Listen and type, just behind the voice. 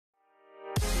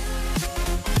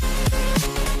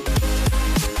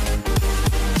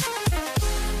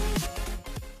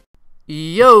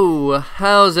Yo,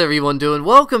 how's everyone doing?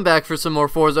 Welcome back for some more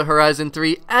Forza Horizon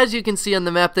 3. As you can see on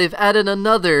the map, they've added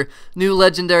another new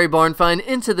legendary barn find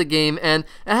into the game, and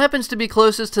it happens to be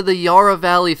closest to the Yarra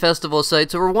Valley Festival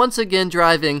site, so we're once again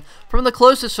driving from the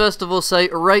closest festival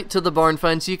site right to the barn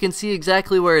find so you can see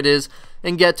exactly where it is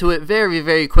and get to it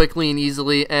very quickly and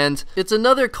easily. And it's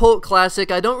another cult classic.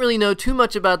 I don't really know too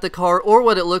much about the car or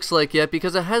what it looks like yet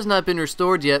because it has not been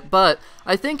restored yet, but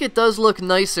I think it does look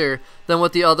nicer than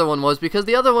what the other one was, because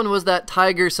the other one was that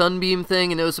Tiger Sunbeam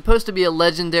thing and it was supposed to be a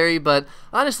legendary, but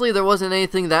honestly there wasn't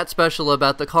anything that special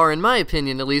about the car, in my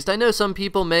opinion at least. I know some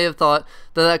people may have thought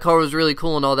that that car was really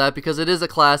cool and all that because it is a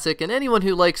classic, and anyone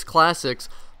who likes classics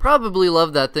probably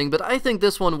love that thing, but I think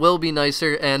this one will be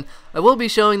nicer, and I will be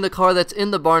showing the car that's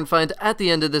in the barn find at the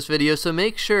end of this video, so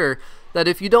make sure that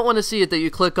if you don't want to see it that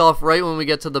you click off right when we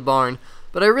get to the barn.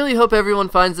 But I really hope everyone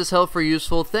finds this helpful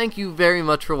useful. Thank you very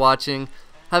much for watching.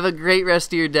 Have a great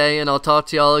rest of your day, and I'll talk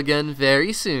to y'all again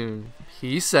very soon.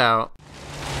 Peace out.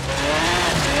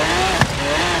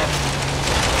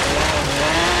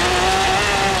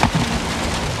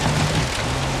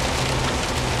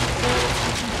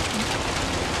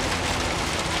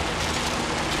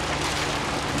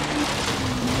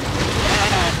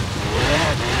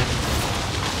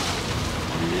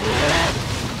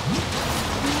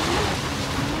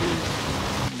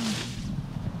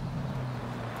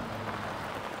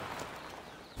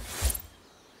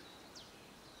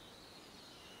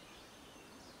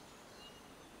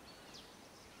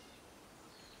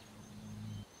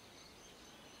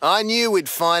 I knew we'd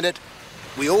find it.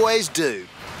 We always do.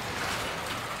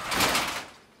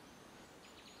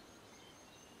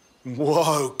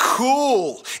 Whoa,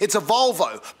 cool! It's a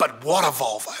Volvo, but what a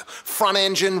Volvo. Front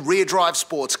engine, rear drive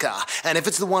sports car. And if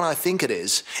it's the one I think it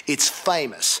is, it's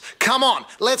famous. Come on,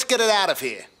 let's get it out of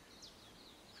here.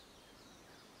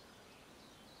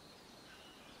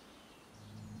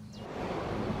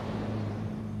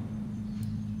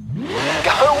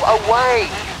 Go away!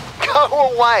 Go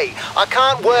away! I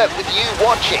can't work with you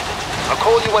watching. I'll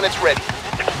call you when it's ready.